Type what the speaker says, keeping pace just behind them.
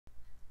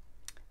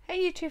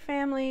Hey YouTube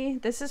family,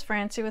 this is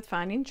Francie with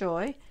Finding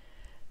Joy.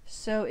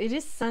 So it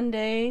is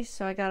Sunday,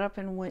 so I got up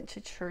and went to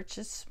church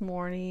this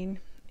morning,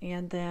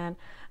 and then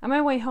on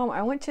my way home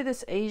I went to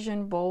this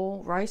Asian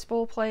bowl, rice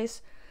bowl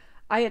place.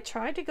 I had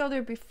tried to go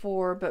there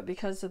before, but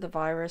because of the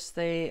virus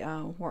they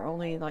were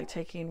only like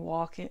taking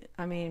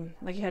walk-in,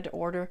 like you had to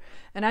order,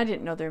 and I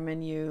didn't know their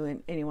menu,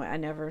 and anyway I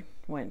never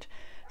went.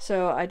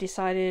 So I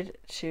decided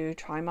to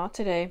try them out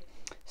today.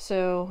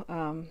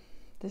 So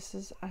this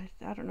is, I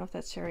don't know if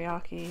that's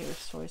teriyaki or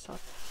soy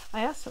sauce.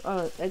 I asked,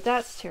 oh,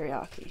 that's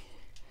teriyaki.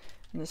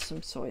 And there's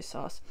some soy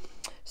sauce.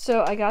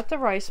 So I got the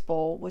rice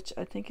bowl, which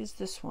I think is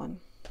this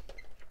one.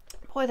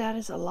 Boy, that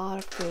is a lot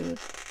of food.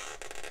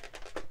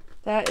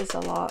 That is a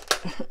lot.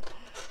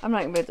 I'm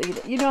not going to be able to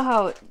eat it. You know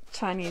how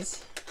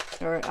Chinese,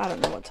 or I don't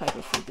know what type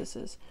of food this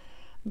is.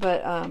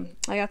 But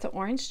I got the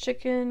orange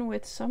chicken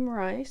with some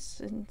rice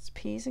and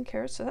peas and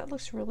carrots, so that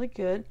looks really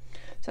good.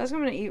 So that's what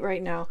I'm going to eat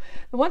right now.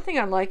 The one thing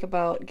I like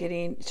about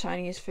getting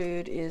Chinese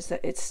food is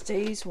that it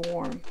stays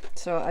warm,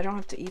 so I don't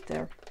have to eat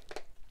there.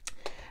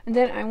 And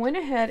then I went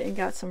ahead and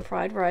got some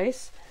fried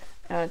rice,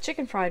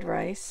 chicken fried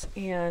rice,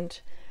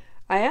 and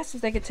I asked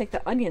if they could take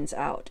the onions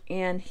out,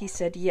 and he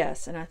said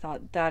yes, and I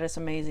thought, that is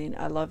amazing.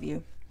 I love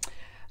you.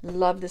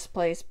 Love this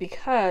place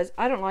because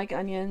I don't like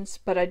onions,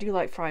 but I do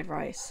like fried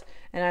rice,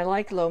 and I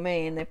like lo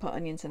mein. They put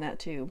onions in that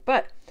too.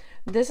 But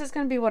this is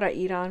going to be what I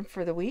eat on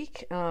for the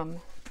week.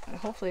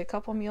 Hopefully a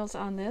couple meals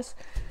on this.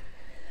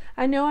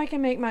 I know I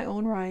can make my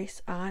own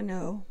rice, I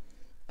know,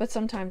 but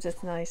sometimes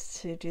it's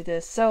nice to do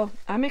this, so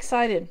I'm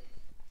excited.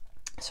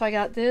 So I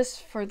got this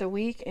for the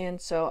week,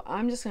 and so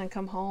I'm just going to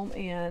come home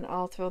and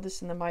I'll throw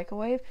this in the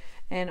microwave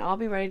and I'll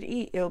be ready to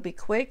eat. It'll be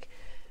quick.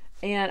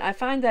 And I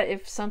find that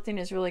if something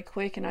is really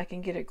quick and I can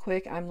get it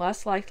quick, I'm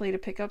less likely to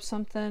pick up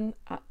something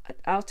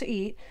out to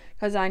eat,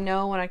 because I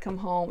know when I come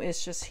home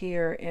it's just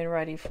here and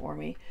ready for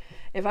me.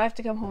 If I have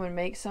to come home and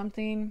make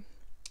something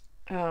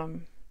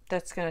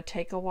that's going to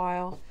take a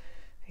while,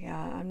 yeah,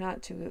 I'm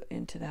not too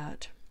into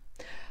that.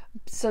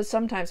 So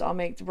sometimes I'll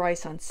make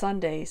rice on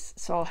Sundays,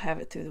 so I'll have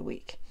it through the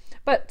week.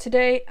 But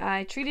today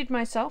I treated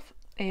myself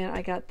and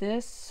I got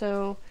this,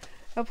 so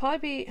it'll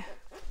probably be,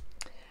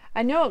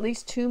 I know, at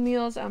least 2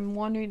 meals. I'm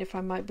wondering if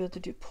I might be able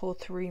to pull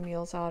 3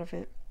 meals out of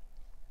it.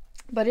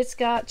 But it's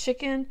got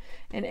chicken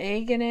and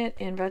egg in it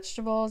and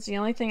vegetables. The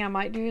only thing I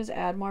might do is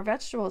add more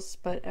vegetables,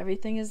 but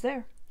everything is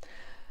there.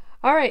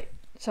 All right,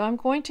 so I'm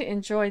going to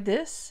enjoy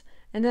this,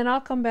 and then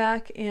I'll come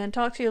back and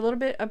talk to you a little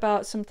bit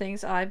about some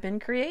things I've been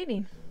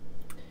creating.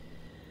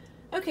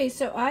 Okay,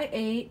 so I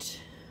ate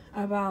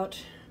about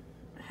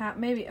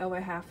maybe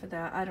over half of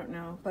that. I don't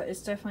know, but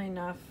it's definitely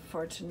enough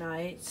for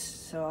tonight,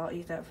 so I'll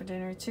eat that for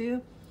dinner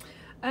too.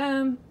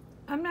 I'm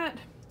not,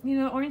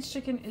 orange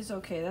chicken is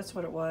okay. That's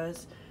what it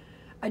was.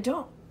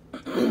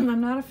 I'm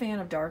not a fan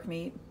of dark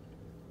meat.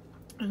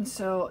 And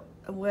so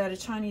at a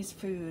Chinese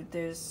food,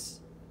 there's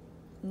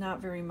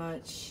not very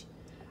much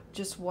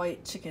just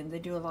white chicken. They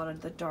do a lot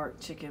of the dark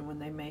chicken when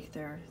they make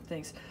their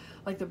things.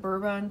 Like the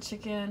bourbon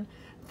chicken,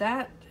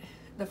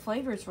 the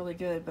flavor is really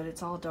good, but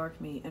it's all dark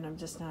meat, and I'm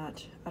just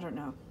not, I don't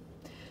know.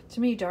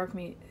 To me, dark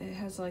meat, it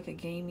has like a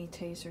gamey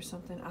taste or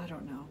something. I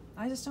don't know.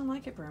 I just don't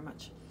like it very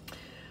much.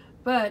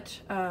 But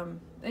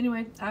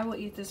anyway, I will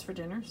eat this for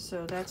dinner.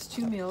 So that's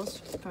 2 meals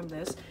from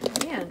this.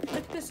 And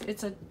look at this.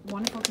 It's a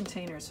wonderful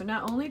container. So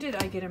not only did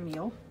I get a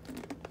meal,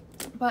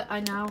 but I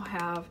now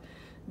have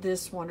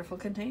this wonderful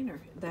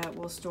container that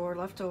will store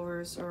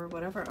leftovers or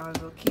whatever. I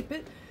will keep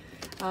it.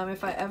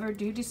 If I ever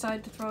do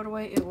decide to throw it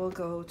away, it will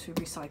go to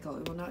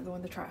recycle. It will not go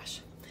in the trash.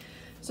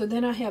 So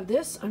then I have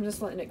this. I'm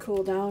just letting it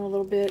cool down a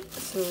little bit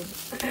so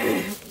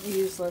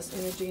use less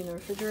energy in the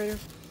refrigerator.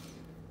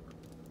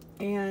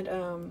 And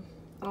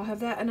I'll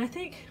have that. And I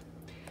think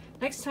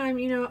next time,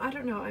 I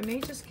don't know, I may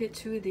just get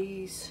 2 of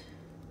these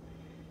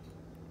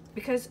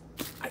because,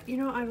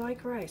 I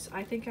like rice.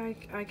 I think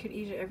I could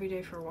eat it every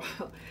day for a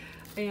while.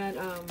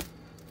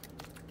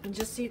 And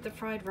just eat the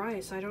fried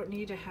rice. I don't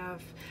need to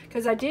have,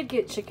 because I did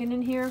get chicken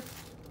in here,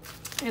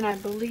 and I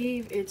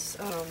believe it's,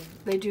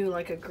 they do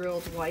like a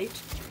grilled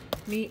white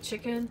meat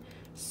chicken,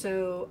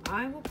 so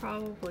I will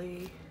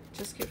probably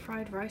just get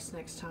fried rice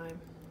next time.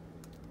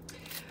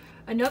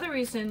 Another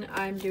reason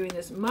I'm doing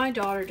this, my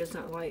daughter does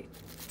not like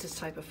this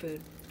type of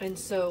food, and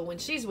so when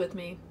she's with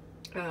me,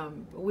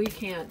 we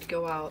can't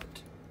go out.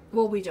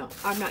 Well, we don't.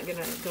 I'm not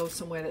gonna go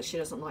somewhere that she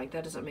doesn't like.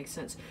 That doesn't make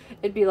sense.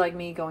 It'd be like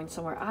me going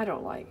somewhere I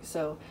don't like.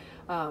 So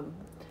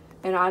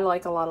and I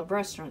like a lot of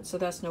restaurants, so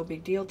that's no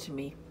big deal to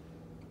me.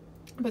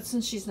 But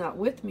since she's not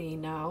with me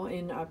now,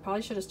 and I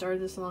probably should have started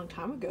this a long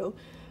time ago,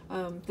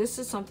 this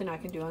is something I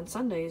can do on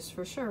Sundays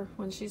for sure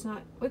when she's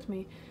not with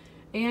me.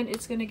 And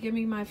it's going to give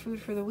me my food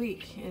for the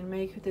week and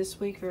make this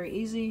week very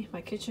easy.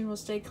 My kitchen will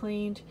stay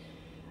cleaned,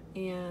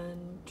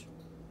 and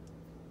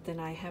then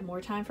I have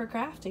more time for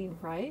crafting,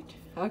 right?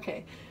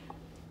 Okay,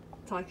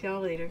 talk to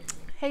y'all later.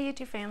 Hey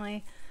YouTube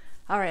family.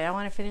 All right, I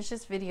want to finish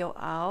this video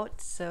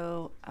out,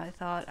 so I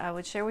thought I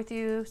would share with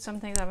you some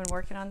things I've been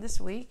working on this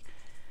week.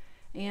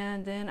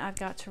 And then I've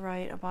got to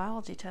write a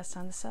biology test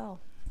on the cell.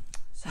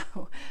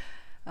 So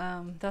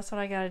That's what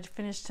I got to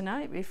finish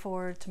tonight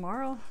before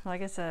tomorrow.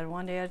 Like I said,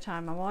 one day at a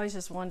time. I'm always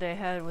just one day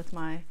ahead with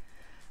my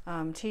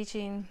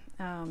teaching.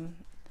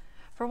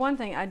 For one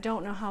thing, I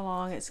don't know how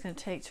long it's going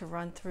to take to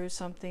run through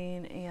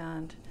something,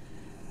 and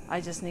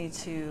I just need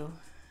to,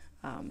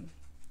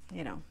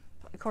 you know,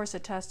 of course, a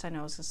test I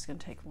know is just going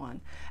to take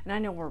one, and I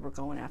know where we're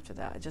going after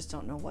that. I just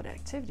don't know what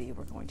activity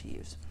we're going to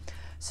use.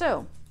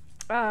 So,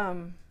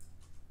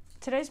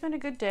 today's been a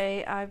good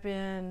day. I've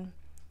been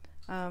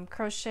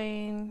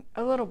crocheting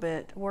a little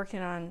bit, working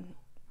on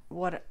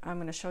what I'm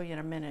going to show you in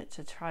a minute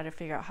to try to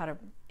figure out how to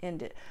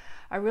end it.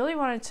 I really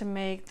wanted to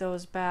make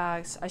those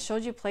bags. I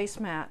showed you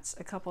placemats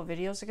a couple of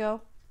videos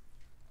ago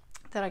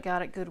that I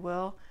got at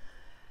Goodwill,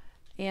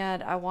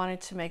 and I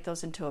wanted to make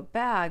those into a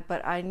bag,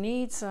 but I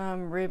need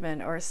some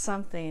ribbon or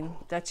something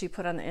that you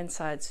put on the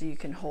inside so you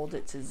can hold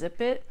it to zip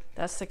it.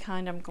 That's the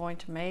kind I'm going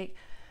to make.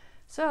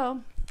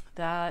 So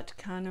that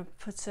kind of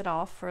puts it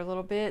off for a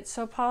little bit.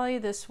 So probably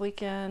this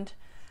weekend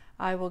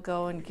I will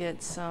go and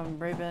get some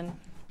ribbon.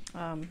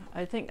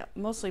 I think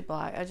mostly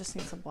black. I just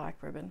need some black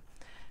ribbon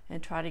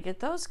and try to get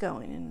those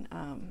going.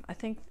 And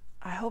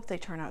I hope they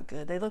turn out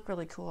good. They look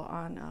really cool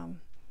on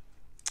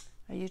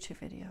a YouTube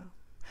video.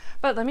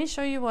 But let me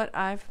show you what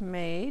I've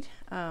made.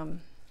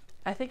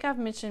 I think I've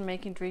mentioned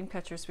making dream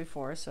catchers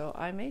before, so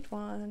I made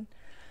one.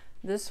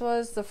 This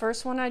was the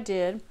first one I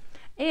did,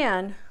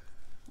 and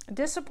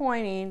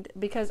disappointing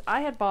because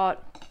I had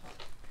bought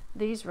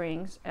these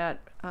rings at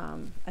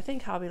I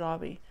think Hobby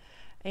Lobby,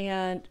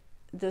 and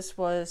this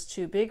was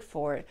too big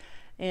for it.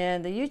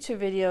 In the YouTube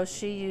video,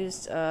 she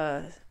used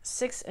a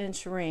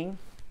 6-inch ring,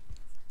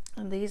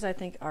 and these I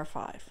think are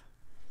 5.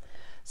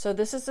 So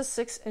this is a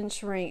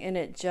 6-inch ring, and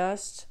it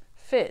just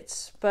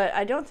fits, but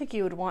I don't think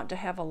you would want to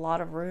have a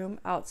lot of room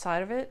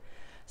outside of it.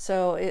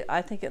 So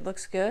I think it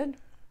looks good,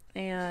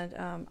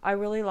 and I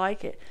really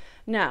like it.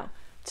 Now,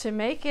 to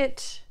make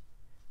it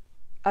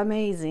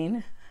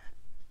amazing,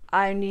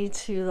 I need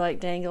to like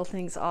dangle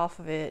things off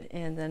of it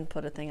and then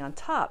put a thing on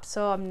top.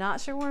 So I'm not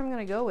sure where I'm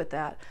going to go with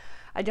that.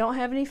 I don't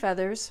have any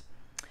feathers,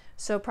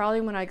 so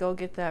probably when I go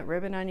get that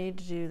ribbon I need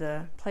to do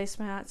the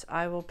placemats,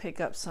 I will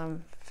pick up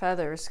some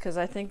feathers, because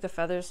I think the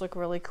feathers look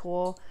really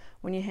cool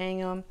when you hang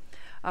them.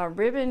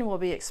 Ribbon will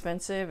be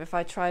expensive. If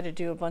I try to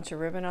do a bunch of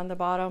ribbon on the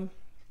bottom,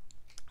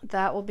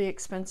 that will be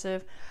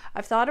expensive.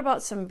 I've thought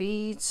about some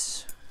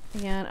beads,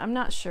 and I'm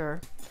not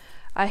sure.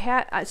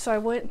 So I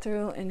went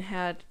through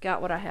and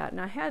got what I had,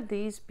 and I had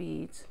these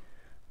beads,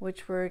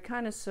 which were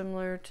kind of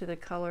similar to the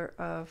color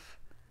of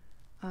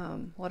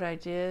what I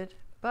did,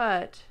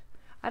 but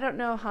I don't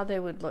know how they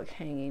would look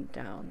hanging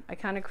down. I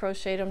kind of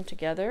crocheted them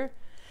together,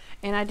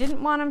 and I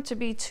didn't want them to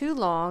be too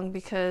long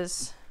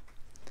because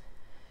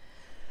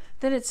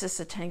then it's just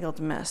a tangled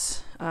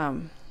mess.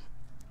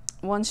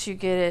 Once you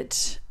get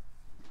it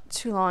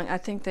too long, I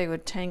think they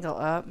would tangle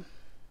up.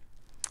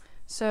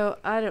 So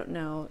I don't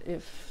know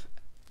if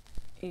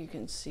you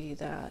can see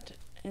that.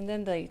 And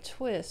then they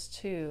twist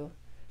too.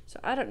 So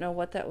I don't know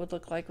what that would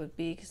look like with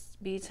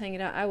beads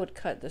hanging out. I would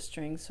cut the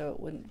string so it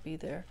wouldn't be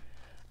there.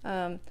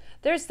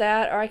 There's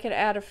that, or I could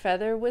add a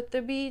feather with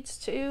the beads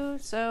too.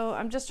 So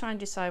I'm just trying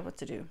to decide what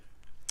to do.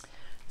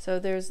 So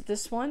there's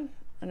this one,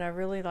 and I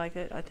really like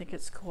it. I think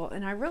it's cool.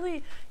 And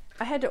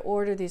I had to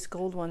order these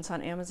gold ones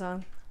on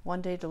Amazon,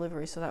 1-day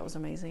delivery, so that was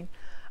amazing.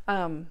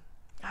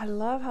 I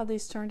love how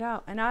these turned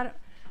out. And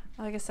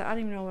like I said, I don't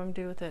even know what I'm going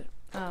to do with it.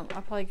 I'll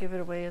probably give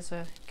it away as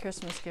a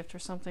Christmas gift or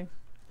something.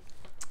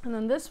 And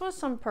then this was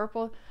some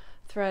purple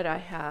thread I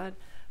had.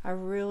 I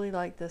really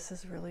like this.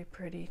 It's really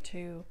pretty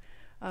too.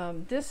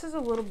 This is a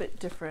little bit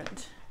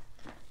different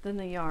than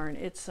the yarn.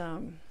 It's I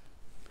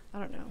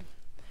don't know,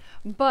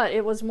 but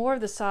it was more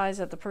of the size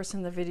that the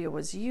person in the video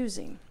was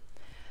using.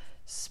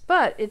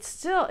 But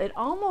it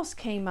almost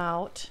came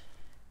out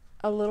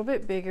a little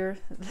bit bigger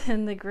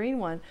than the green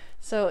one.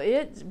 So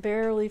it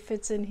barely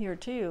fits in here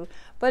too,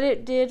 but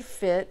it did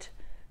fit.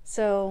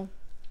 So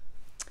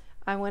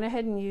I went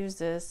ahead and used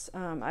this.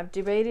 I've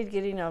debated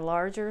getting a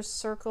larger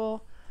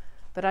circle,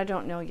 but I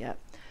don't know yet.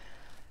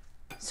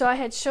 So I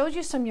had showed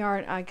you some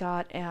yarn I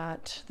got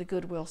at the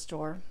Goodwill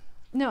store.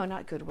 No,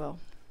 not Goodwill.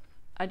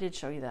 I did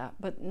show you that,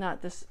 but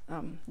not this,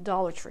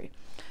 Dollar Tree.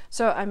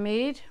 So I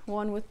made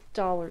one with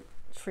Dollar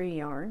Tree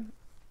yarn,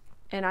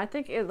 and I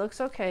think it looks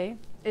okay.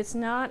 It's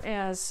not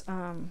as,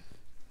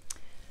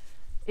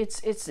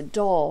 it's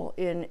dull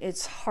and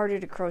it's harder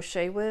to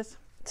crochet with.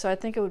 So I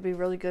think it would be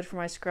really good for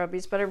my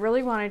scrubbies, but I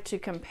really wanted to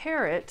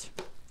compare it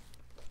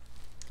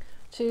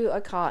to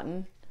a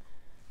cotton,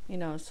 you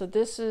know. So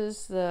this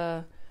is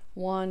the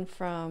one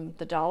from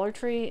the Dollar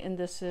Tree, and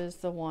this is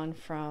the one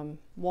from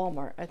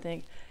Walmart. I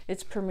think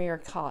it's Premier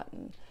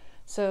Cotton.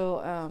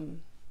 So,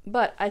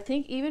 but I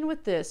think even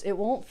with this, it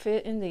won't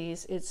fit in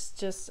these. It's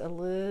just a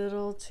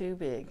little too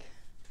big.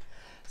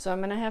 So I'm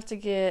going to have to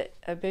get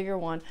a bigger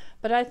one.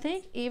 But I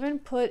think even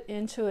put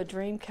into a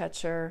dream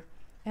catcher,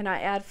 and I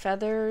add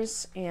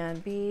feathers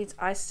and beads,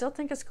 I still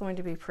think it's going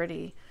to be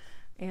pretty.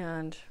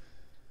 And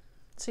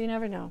so you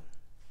never know.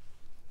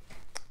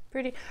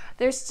 Pretty.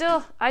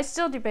 I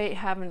still debate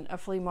having a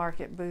flea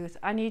market booth.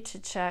 I need to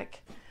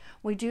check.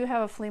 We do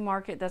have a flea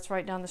market that's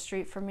right down the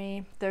street from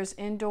me. There's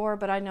indoor,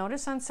 but I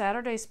notice on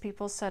Saturdays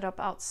people set up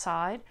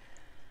outside.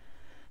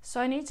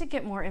 So I need to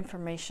get more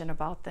information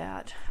about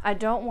that. I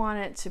don't want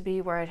it to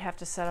be where I'd have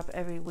to set up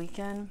every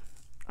weekend.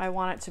 I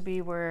want it to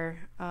be where,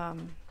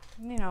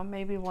 you know,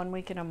 maybe 1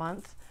 week in a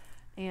month,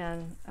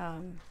 and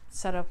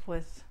set up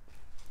with,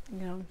 you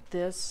know,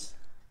 this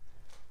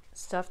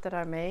stuff that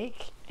I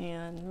make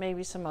and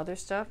maybe some other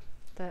stuff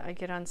that I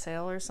get on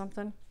sale or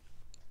something,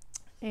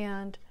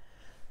 and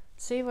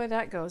see where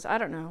that goes. I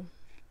don't know.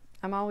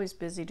 I'm always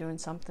busy doing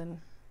something.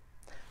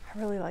 I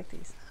really like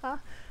these. Huh?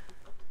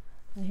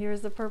 And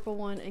here's the purple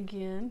one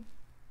again.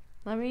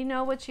 Let me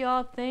know what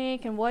y'all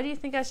think, and what do you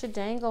think I should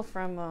dangle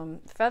from them?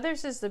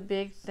 Feathers is the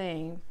big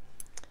thing.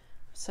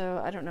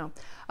 So I don't know.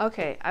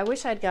 Okay, I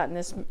wish I'd gotten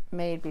this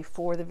made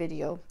before the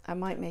video. I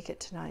might make it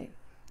tonight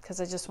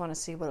because I just want to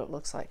see what it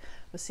looks like.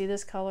 But see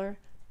this color?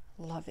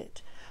 Love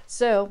it.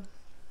 So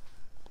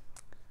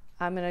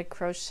I'm going to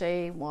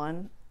crochet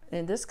one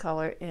in this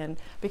color, and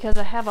because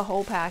I have a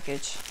whole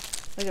package.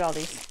 Look at all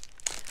these.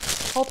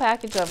 Whole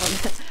package of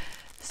them.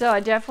 So I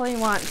definitely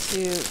want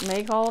to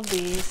make all of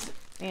these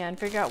and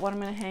figure out what I'm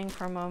going to hang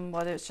from them,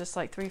 whether it's just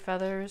like 3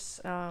 feathers,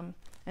 and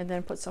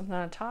then put something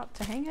on top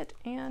to hang it,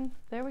 and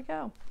there we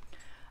go.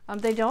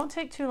 They don't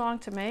take too long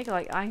to make.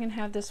 Like, I can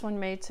have this one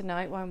made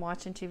tonight while I'm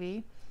watching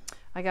TV.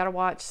 I got to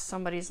watch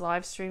somebody's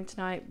live stream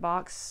tonight,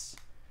 Box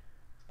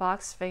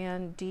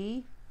Fan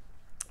D.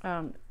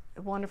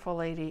 Wonderful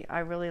lady. I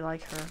really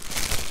like her.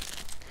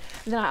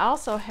 And then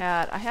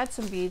I had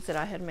some beads that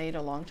I had made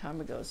a long time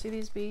ago. See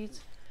these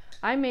beads?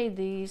 I made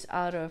these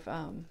out of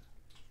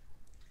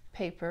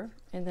paper,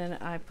 and then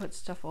I put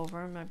stuff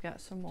over them. I've got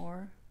some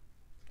more.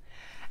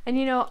 And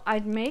you know,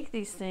 I'd make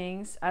these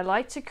things. I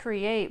like to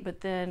create,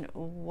 but then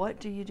what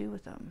do you do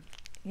with them?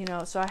 You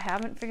know, so I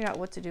haven't figured out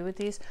what to do with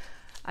these.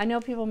 I know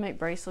people make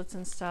bracelets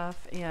and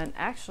stuff, and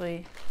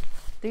actually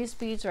these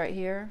beads right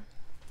here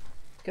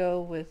go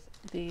with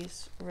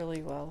these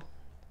really well.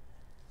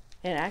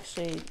 And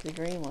actually the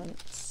green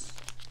ones,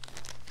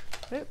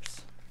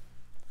 oops,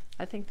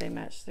 I think they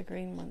match the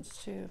green ones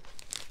too.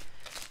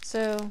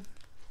 So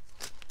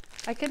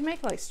I could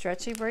make like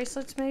stretchy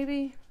bracelets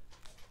maybe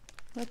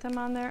with them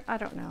on there. I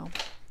don't know.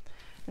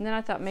 And then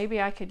I thought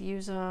maybe I could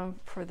use them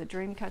for the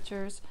dream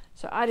catchers.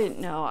 So I didn't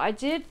know. I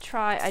did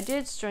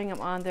string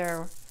them on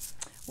there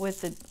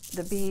with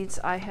the beads.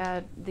 I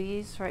had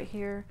these right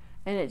here,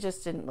 and it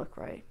just didn't look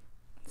right.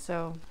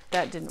 So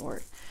that didn't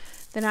work.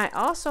 Then I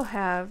also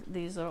have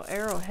these little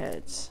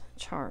arrowheads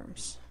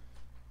charms.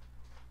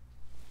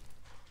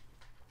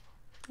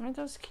 Aren't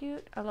those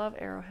cute? I love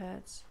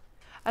arrowheads.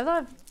 I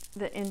love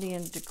the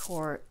Indian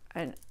decor,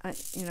 and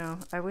you know,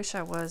 I wish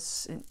I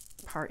was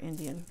part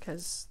Indian,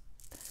 because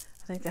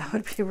I think that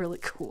would be really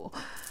cool.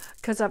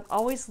 Because I've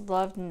always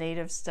loved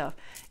native stuff.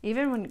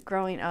 Even when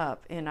growing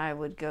up and I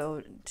would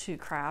go to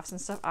crafts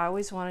and stuff, I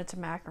always wanted to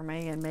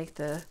macrame and make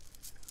the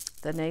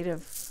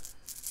native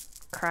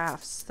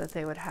crafts that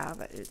they would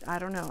have. I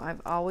don't know.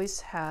 I've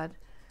always had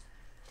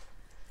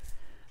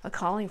a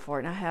calling for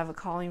it, and I have a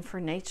calling for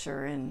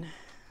nature. And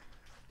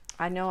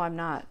I know I'm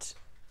not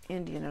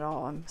Indian at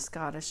all. I'm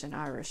Scottish and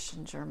Irish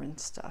and German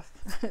stuff.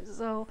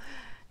 So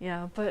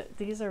yeah, but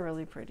these are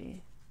really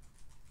pretty.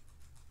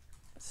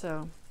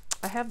 So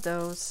I have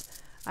those.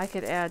 I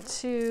could add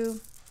 2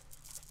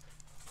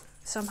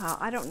 somehow.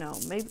 I don't know.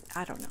 Maybe,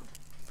 I don't know.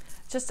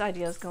 Just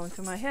ideas going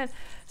through my head.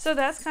 So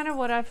that's kind of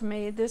what I've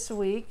made this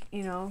week,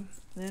 you know,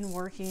 then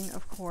working,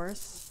 of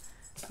course.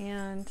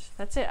 And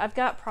that's it. I've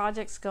got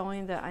projects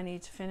going that I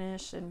need to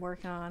finish and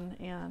work on.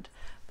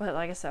 But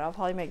like I said, I'll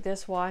probably make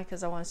this. Why?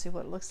 Because I want to see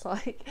what it looks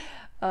like.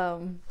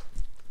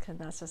 Because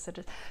that's just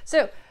it.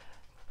 So,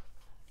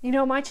 you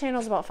know, my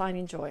channel is about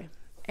finding joy.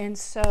 And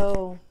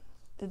so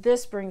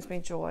this brings me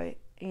joy.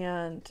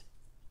 And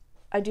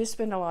I do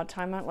spend a lot of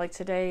time on it. Like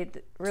today,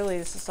 really,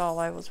 this is all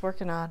I was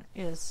working on,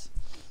 is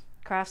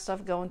craft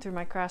stuff, going through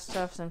my craft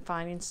stuff and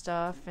finding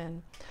stuff.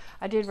 And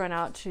I did run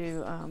out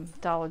to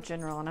Dollar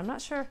General, and I'm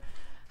not sure,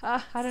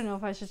 I don't know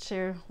if I should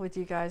share with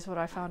you guys what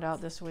I found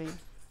out this week.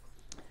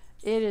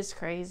 It is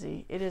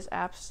crazy. It is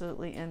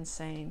absolutely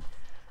insane.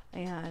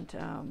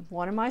 And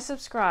one of my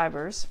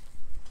subscribers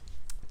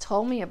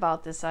told me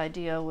about this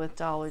idea with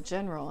Dollar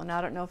General, and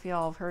I don't know if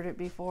y'all have heard it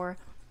before,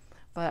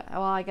 but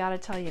well, I gotta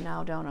tell you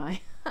now, don't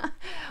I?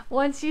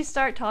 Once you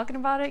start talking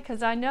about it,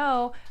 because I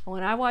know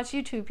when I watch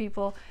YouTube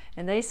people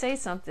and they say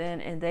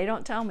something and they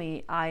don't tell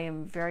me, I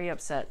am very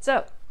upset.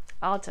 So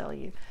I'll tell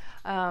you.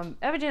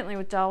 Evidently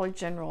with Dollar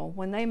General,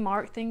 when they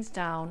mark things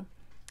down,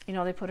 you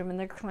know, they put them in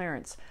their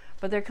clearance.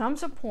 But there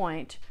comes a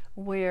point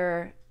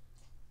where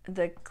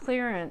the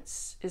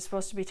clearance is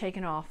supposed to be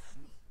taken off.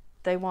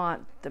 They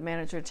want the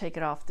manager to take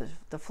it off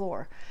the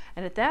floor.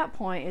 And at that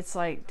point, it's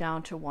like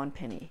down to 1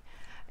 penny.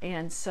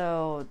 And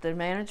so the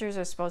managers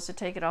are supposed to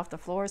take it off the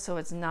floor so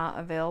it's not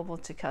available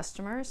to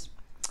customers.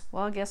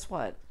 Well, guess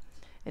what?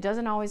 It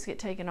doesn't always get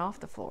taken off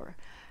the floor.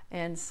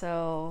 And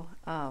so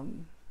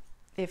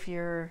if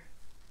you're,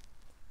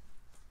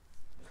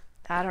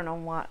 I don't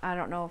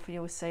know if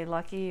you would say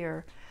lucky,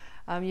 or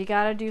You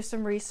got to do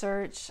some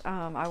research.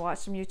 I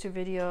watched some YouTube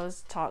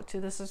videos, talked to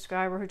the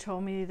subscriber who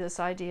told me this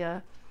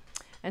idea.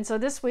 And so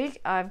this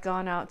week I've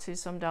gone out to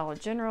some Dollar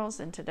Generals,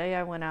 and today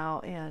I went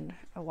out and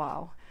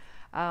wow,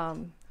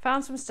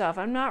 found some stuff.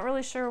 I'm not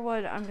really sure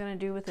what I'm going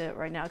to do with it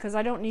right now because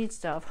I don't need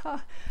stuff.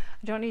 I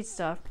don't need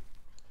stuff.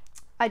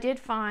 I did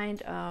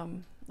find,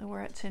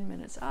 we're at 10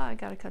 minutes. I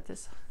got to cut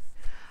this.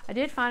 I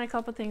did find a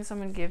couple things I'm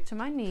going to give to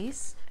my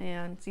niece,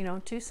 and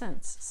 2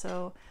 cents.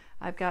 So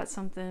I've got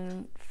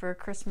something for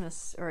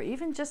Christmas, or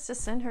even just to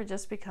send her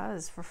just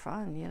because, for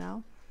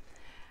fun,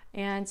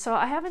 And so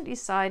I haven't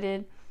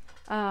decided.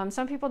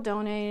 Some people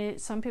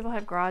donate, some people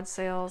have garage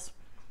sales.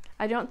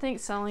 I don't think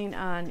selling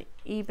on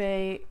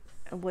eBay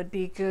would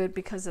be good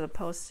because of the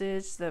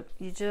postage. That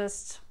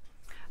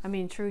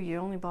true, you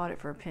only bought it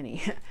for a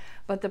penny,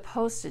 but the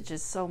postage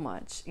is so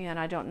much, and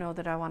I don't know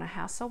that I want to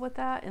hassle with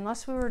that.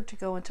 Unless we were to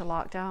go into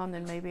lockdown,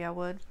 then maybe I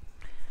would.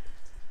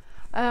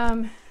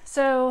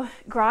 So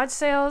garage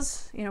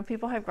sales,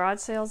 people have garage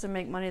sales and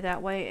make money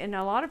that way, and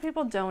a lot of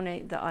people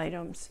donate the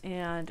items.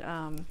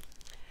 And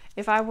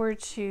if I were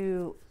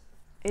to,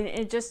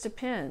 it just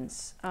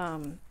depends.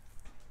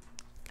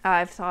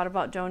 I've thought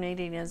about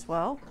donating as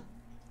well,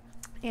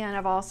 and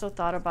I've also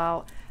thought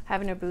about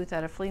having a booth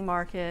at a flea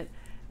market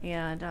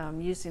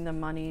and using the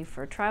money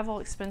for travel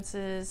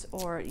expenses,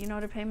 or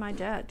to pay my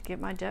debt,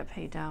 get my debt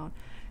paid down,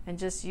 and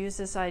just use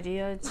this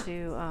idea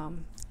to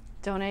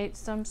donate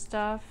some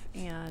stuff.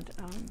 And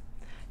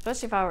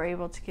especially if I were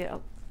able to get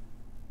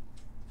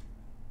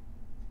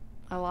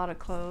a lot of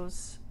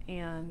clothes,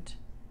 and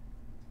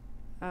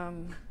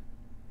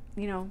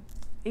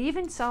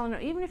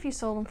even if you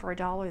sold them for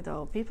 $1,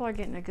 though, people are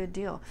getting a good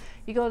deal.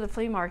 You go to the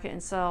flea market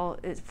and sell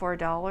it for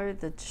 $1,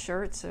 the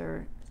shirts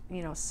or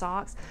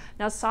socks.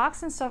 Now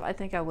socks and stuff, I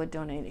think I would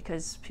donate it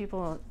because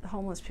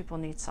homeless people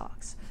need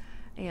socks.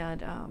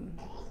 And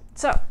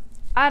so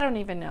I don't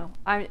even know.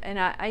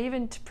 I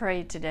even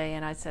prayed today,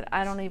 and I said,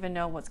 I don't even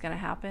know what's going to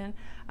happen.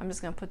 I'm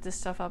just going to put this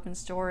stuff up in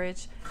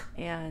storage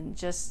and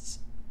just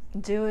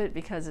do it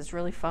because it's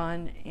really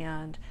fun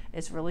and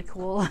it's really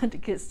cool to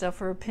get stuff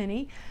for a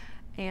penny.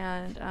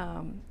 And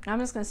I'm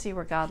just going to see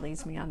where God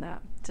leads me on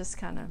that. Just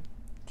kind of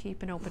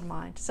keep an open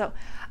mind. So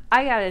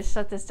I got to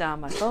shut this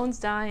down. My phone's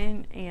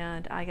dying,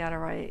 and I got to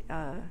write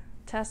a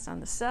test on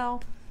the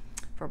cell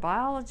for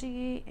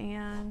biology,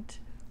 and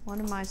one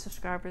of my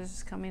subscribers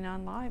is coming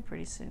on live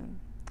pretty soon.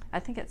 I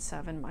think at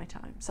 7 my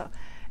time. So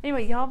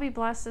anyway, y'all be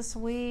blessed this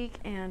week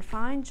and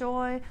find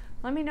joy.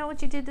 Let me know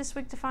what you did this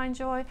week to find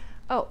joy.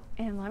 Oh,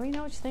 and let me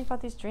know what you think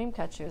about these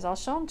Dreamcat shoes. I'll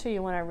show them to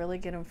you when I really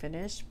get them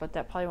finished, but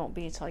that probably won't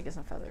be until I get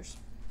some feathers.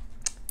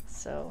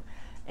 So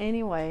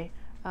anyway,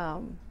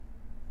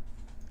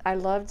 I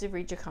love to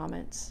read your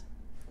comments,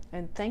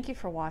 and thank you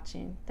for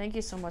watching. Thank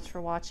you so much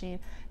for watching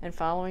and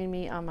following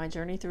me on my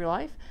journey through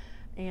life.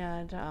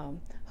 And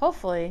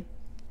hopefully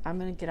I'm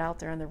going to get out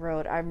there on the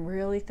road. I'm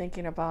really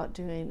thinking about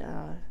doing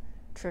a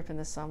trip in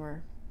the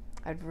summer.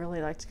 I'd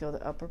really like to go to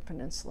the Upper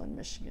Peninsula in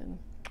Michigan,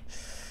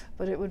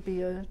 but it would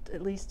be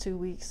at least 2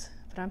 weeks.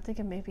 But I'm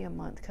thinking maybe a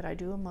month. Could I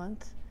do a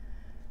month?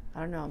 I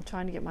don't know. I'm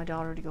trying to get my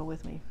daughter to go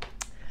with me.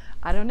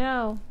 I don't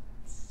know,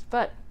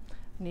 but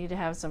need to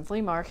have some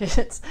flea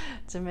markets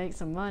to make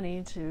some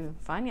money to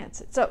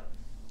finance it. So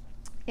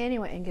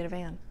anyway, and get a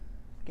van.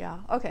 Yeah,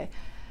 okay.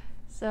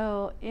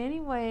 So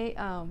anyway,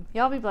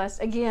 y'all be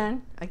blessed.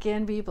 Again,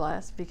 be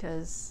blessed,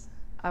 because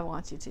I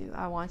want you to.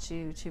 I want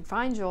you to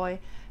find joy.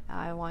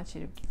 I want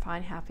you to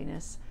find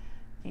happiness.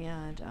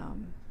 And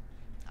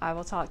I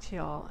will talk to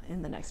y'all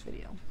in the next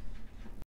video.